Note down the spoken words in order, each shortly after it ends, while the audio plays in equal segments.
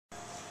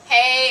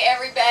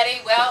everybody.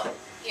 Well,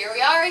 here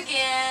we are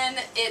again.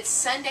 It's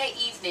Sunday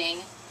evening,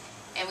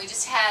 and we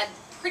just had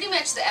pretty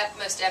much the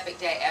most epic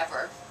day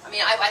ever. I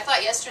mean, I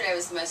thought yesterday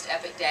was the most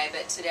epic day,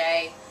 but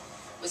today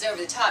was over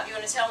the top. Do you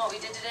want to tell them what we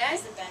did today? It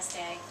was the best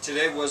day.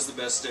 Today was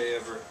the best day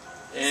ever.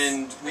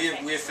 And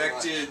we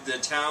affected the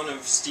town of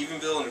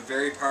Stephenville in a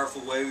very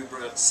powerful way. We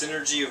brought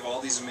synergy of all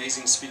these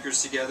amazing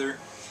speakers together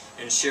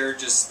and shared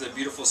just the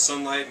beautiful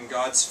sunlight and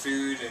God's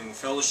food and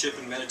fellowship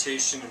and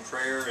meditation and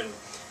prayer and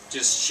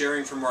just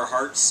sharing from our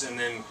hearts. And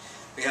then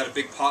we had a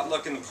big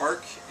potluck in the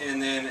park,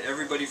 and then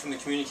everybody from the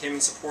community came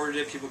and supported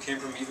it. People came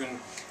from even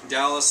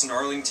Dallas and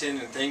Arlington,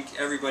 and thank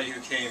everybody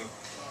who came.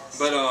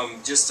 But I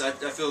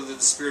feel that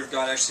the Spirit of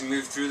God actually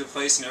moved through the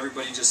place, and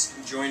everybody just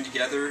joined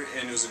together,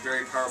 and it was a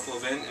very powerful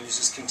event, and it's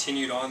just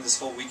continued on. This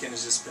whole weekend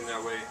has just been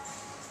that way,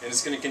 and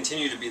it's going to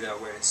continue to be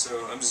that way.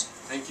 So I'm just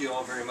thank you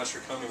all very much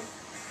for coming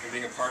and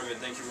being a part of it.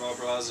 Thank you, Rob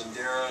Roz and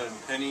Dara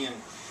and Penny, and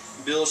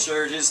Bill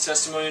shared his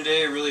testimony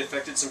today. It really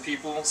affected some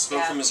people,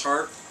 spoke from his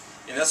heart,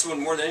 and that's what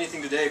more than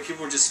anything today.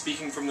 People are just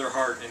speaking from their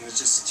heart, and it's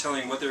just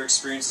telling what their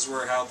experiences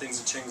were, how things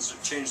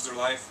have changed their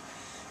life.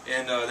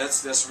 And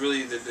that's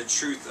really the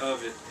truth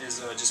of it,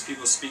 is just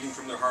people speaking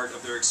from their heart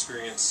of their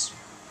experience.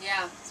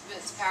 Yeah,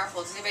 it's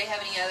powerful. Does anybody have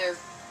any other?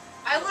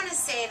 I want to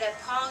say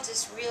that Paul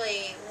just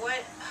really,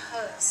 what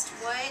host,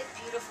 what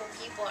beautiful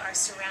people are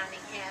surrounding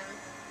him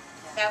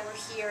that were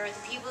here.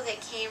 The people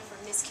that came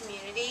from this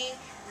community,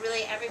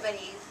 really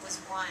everybody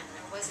was one.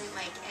 There wasn't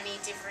like any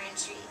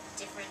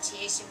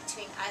differentiation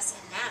between us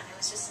and them. It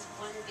was just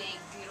one big,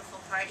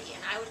 beautiful party, and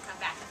I would come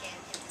back again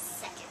in a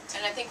second.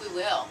 And I think we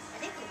will. I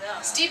think we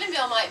will.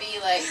 Stephenville might be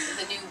like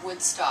the new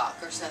Woodstock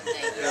or something.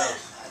 Yeah.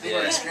 I think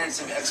we're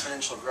experiencing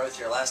exponential growth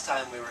here. Last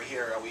time we were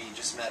here, we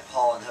just met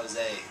Paul and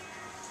Jose.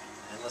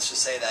 And let's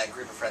just say that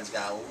group of friends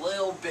got a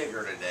little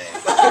bigger today.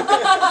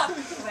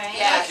 Right?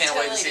 Yeah, I can't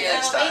wait to see you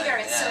next time. Bigger,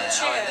 it's so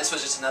true. And this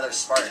was just another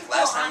spark.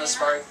 Last time was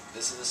spark.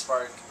 This is a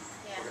spark.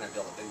 Yeah. We're going to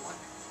build a big one.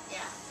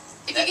 Yeah.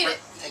 If you get it,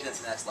 taking it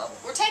to the next level.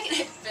 we're taking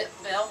it,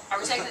 Bill. Are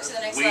we taking it to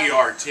the next We level?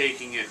 are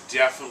taking it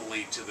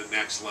definitely to the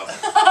next level.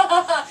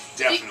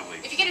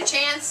 Definitely. If you get a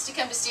chance to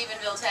come to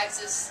Stephenville,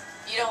 Texas,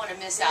 you don't want to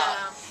miss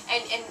out.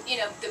 And you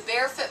know, the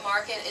Barefoot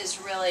Market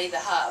is really the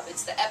hub.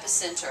 It's the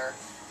epicenter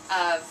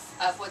of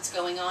what's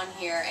going on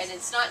here. And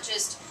it's not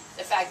just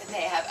the fact that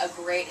they have a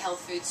great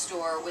health food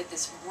store with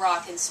this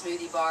rockin'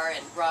 smoothie bar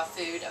and raw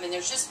food. I mean,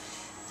 there's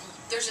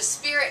a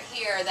spirit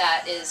here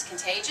that is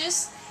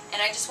contagious.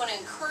 And I just want to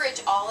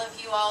encourage all of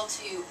you all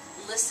to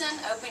listen,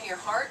 open your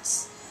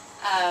hearts,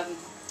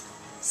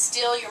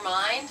 still your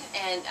mind,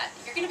 and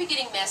you're going to be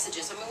getting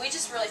messages. I mean, we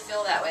just really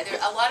feel that way.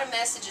 A lot of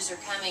messages are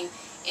coming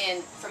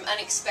in from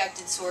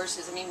unexpected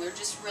sources. I mean, we're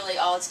just really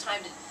it's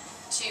time to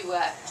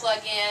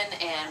plug in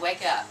and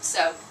wake up.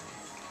 So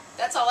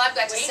that's all I've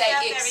got to say,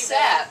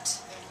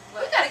 except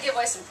we've got to give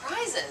away some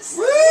prizes.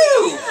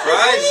 Woo!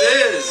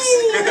 Prizes!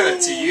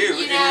 To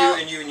you,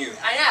 and you.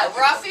 I know.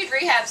 Raw Food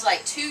Rehab's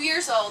like 2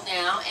 years old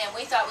now, and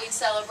we thought we'd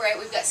celebrate.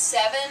 We've got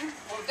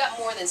we've got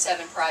more than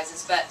 7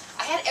 prizes, but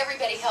I had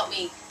everybody help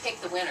me pick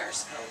the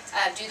winners,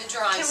 do the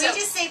drawing. Can we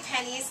just say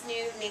Penny's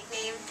new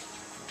nickname?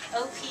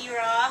 OP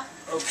Raw.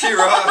 OP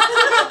Raw.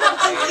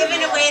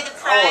 Giving away the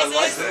prizes. Oh, I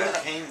like that.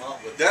 Who came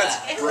up with That's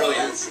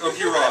brilliant. OP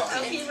Raw.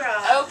 OP Raw.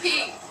 OP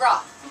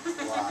Raw.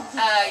 Wow.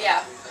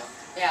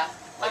 Yeah.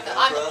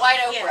 I'm the white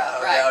Oprah,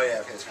 right? Oh, yeah,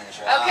 okay, let's finish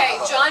it. Okay,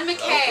 John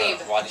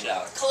McCabe Watch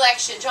out.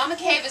 collection. John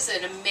McCabe is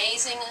an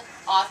amazing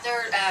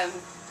author.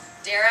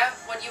 Dara,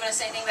 what do you want to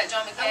say anything about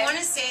John McCabe? I want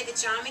to say that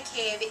John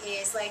McCabe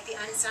is like the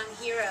unsung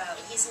hero.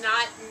 He's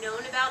not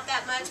known about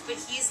that much, but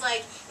he's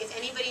like, if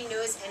anybody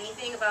knows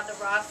anything about the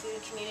raw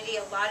food community,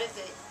 a lot of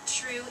the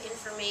true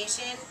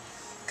information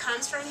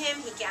comes from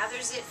him. He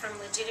gathers it from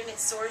legitimate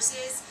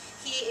sources.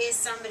 He is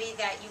somebody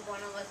that you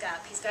want to look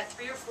up. He's got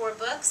 3 or 4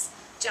 books.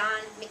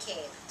 John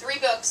McCabe. 3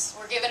 books.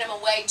 We're giving them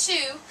away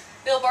too.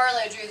 Bill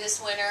Barlow drew this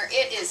winner.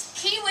 It is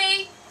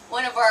Kiwi,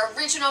 one of our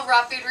original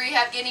Raw Food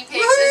Rehab guinea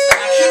pigs.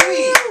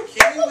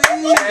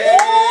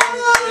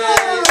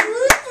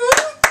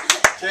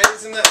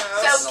 Kay's in the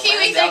house. So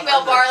Kiwi, thank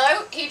Bill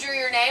Barlow. He drew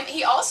your name.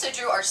 He also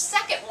drew our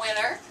second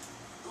winner,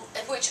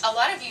 which a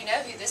lot of you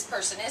know who this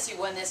person is who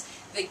won this.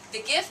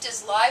 The gift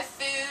is Live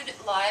Food,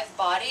 Live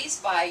Bodies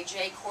by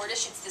Jay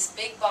Cordish. It's this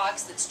big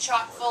box that's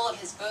chock full of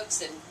his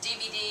books and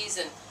DVDs,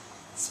 and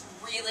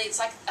it's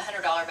like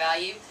 $100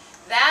 value.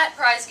 That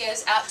prize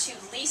goes out to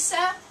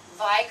Lisa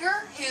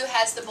Viger, who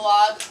has the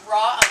blog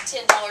Raw on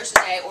 $10 a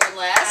day or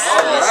less.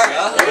 All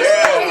right.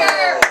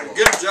 Yeah.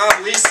 Good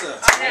job, Lisa.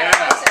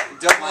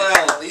 Double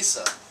L.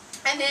 Lisa.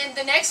 And then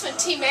the next one,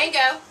 Team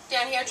Mango,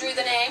 down here drew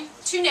the name.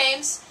 2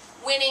 names.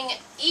 Winning,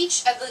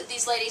 each of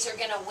these ladies are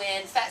going to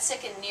win Fat,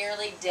 Sick, and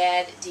Nearly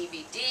Dead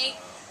DVD.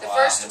 The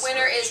first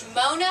winner is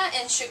Mona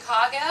in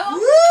Chicago.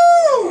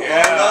 Woo!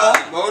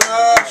 Yeah.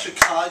 Mona,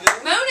 Chicago.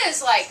 Mona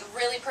is like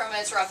really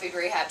promotes Raw Food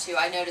Rehab too.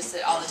 I notice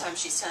that all the time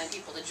she's telling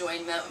people to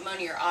join.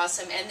 Mona, you're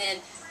awesome. And then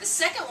the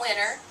second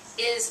winner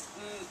is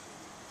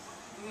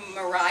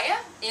Mariah,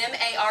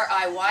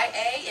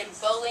 M-A-R-I-Y-A, in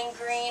Bowling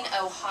Green,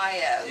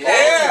 Ohio.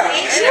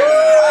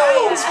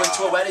 Yeah! This went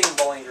to a wedding in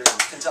Bowling Green,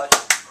 Kentucky.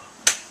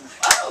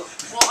 Oh,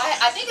 well,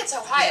 I think it's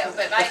Ohio,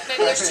 but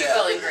maybe there's two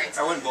Bowling Greens.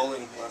 I went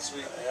bowling last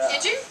week. Yeah.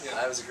 Did you?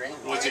 I was a green.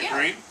 Was it Yeah.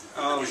 green?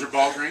 Was your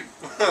ball green?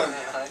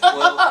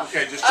 Well,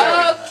 Okay, just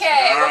checking.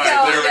 Okay, All we're right,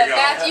 going there we to go.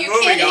 Matthew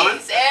Moving on.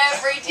 Kinney's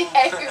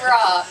Everyday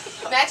Raw.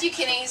 Matthew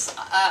Kinney's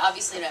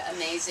obviously an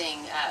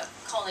amazing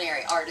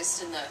culinary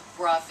artist in the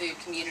raw food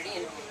community,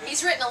 and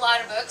he's written a lot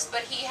of books,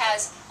 but he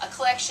has a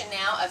collection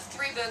now of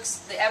 3 books,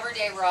 the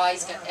Everyday Raw.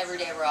 He's got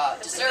Everyday Raw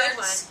That's a good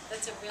one. Desserts,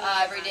 That's a really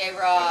good Everyday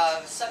Raw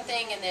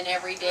something, and then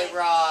Everyday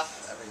Raw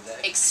Every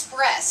day.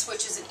 Express,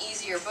 which is an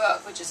easier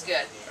book, which is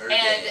good. Every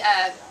And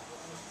day.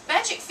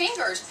 Magic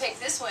Fingers picked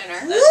this winner.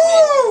 That's me.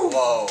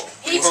 Whoa.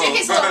 He took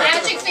his little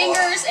magic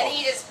fingers and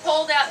he just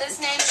pulled out this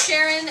name,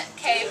 Sharon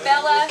K.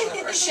 Bella,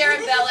 or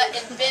Sharon Bella in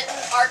Benton,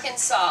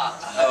 Arkansas.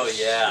 Oh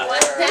yeah.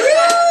 Wasn't that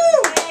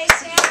fun? Hey,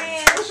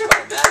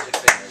 Sharon. Magic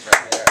fingers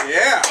right there.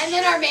 yeah. And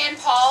then our man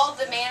Paul,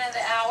 the man of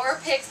the hour,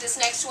 picked this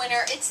next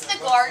winner. It's the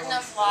Garden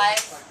of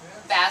Life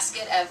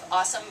basket of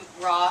awesome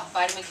raw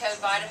vitamin code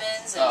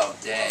vitamins. And Oh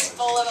dang. it's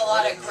full of a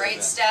lot of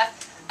great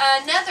stuff.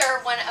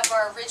 Another one of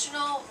our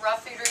original raw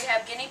food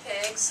rehab guinea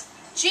pigs,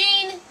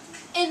 Jean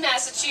in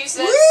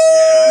Massachusetts.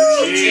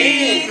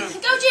 Gene.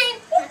 Go Jean!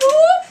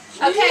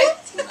 Okay,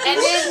 and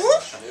then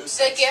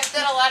the gift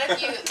that a lot of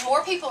you,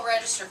 more people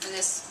register for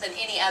this than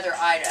any other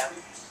item.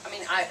 I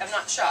mean, I'm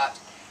not shocked.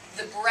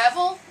 The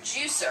Breville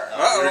Juicer.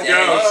 Here it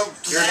goes.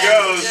 Here it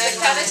goes. The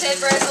coveted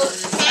Breville.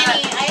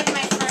 Penny, I have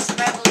my first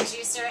Rebel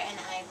juicer and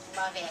I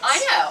love it. I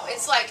know.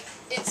 It's like,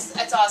 it's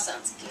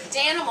awesome.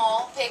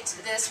 Danimal picked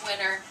this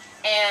winner,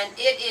 and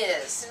it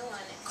is Who won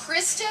it?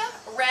 Krista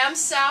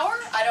Ramsauer.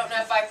 I don't know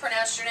if I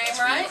pronounced your name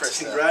right.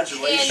 Krista. In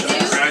Congratulations. New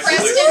Congratulations.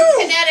 Preston,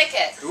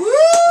 Connecticut.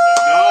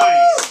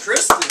 Nice.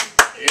 Kristen.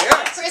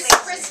 Yeah.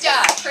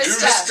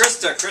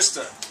 Krista.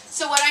 Krista.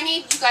 So what I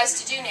need you guys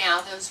to do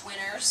now, those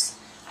winners,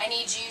 I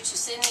need you to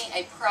send me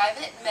a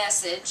private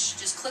message.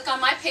 Just click on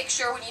my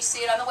picture when you see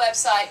it on the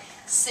website.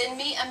 Send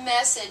me a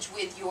message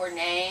with your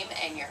name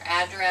and your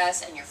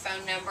address and your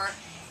phone number,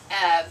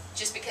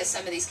 just because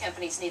some of these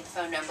companies need the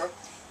phone number.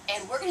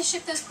 And we're going to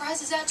ship those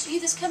prizes out to you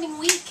this coming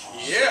week.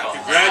 Yeah.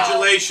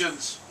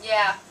 Congratulations.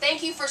 Yeah,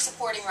 thank you for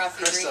supporting Raw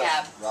Food Krista.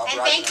 Rehab. Rob And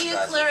Reisman thank you,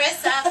 drives it.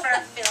 Clarissa, for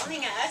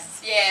filming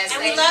us. Yes, And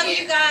we thank love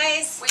you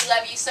guys. We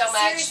love you so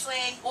much.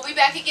 Seriously. We'll be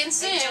back again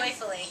soon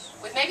Joyfully.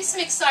 with maybe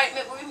some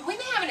excitement. We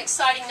may have an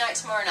exciting night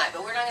tomorrow night,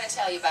 but we're not going to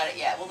tell you about it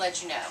yet. We'll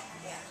let you know.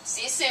 Yeah.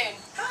 See you soon.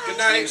 Good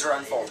night. Dreams are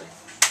unfolding.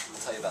 We'll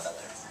tell you about that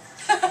later.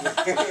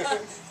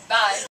 Bye.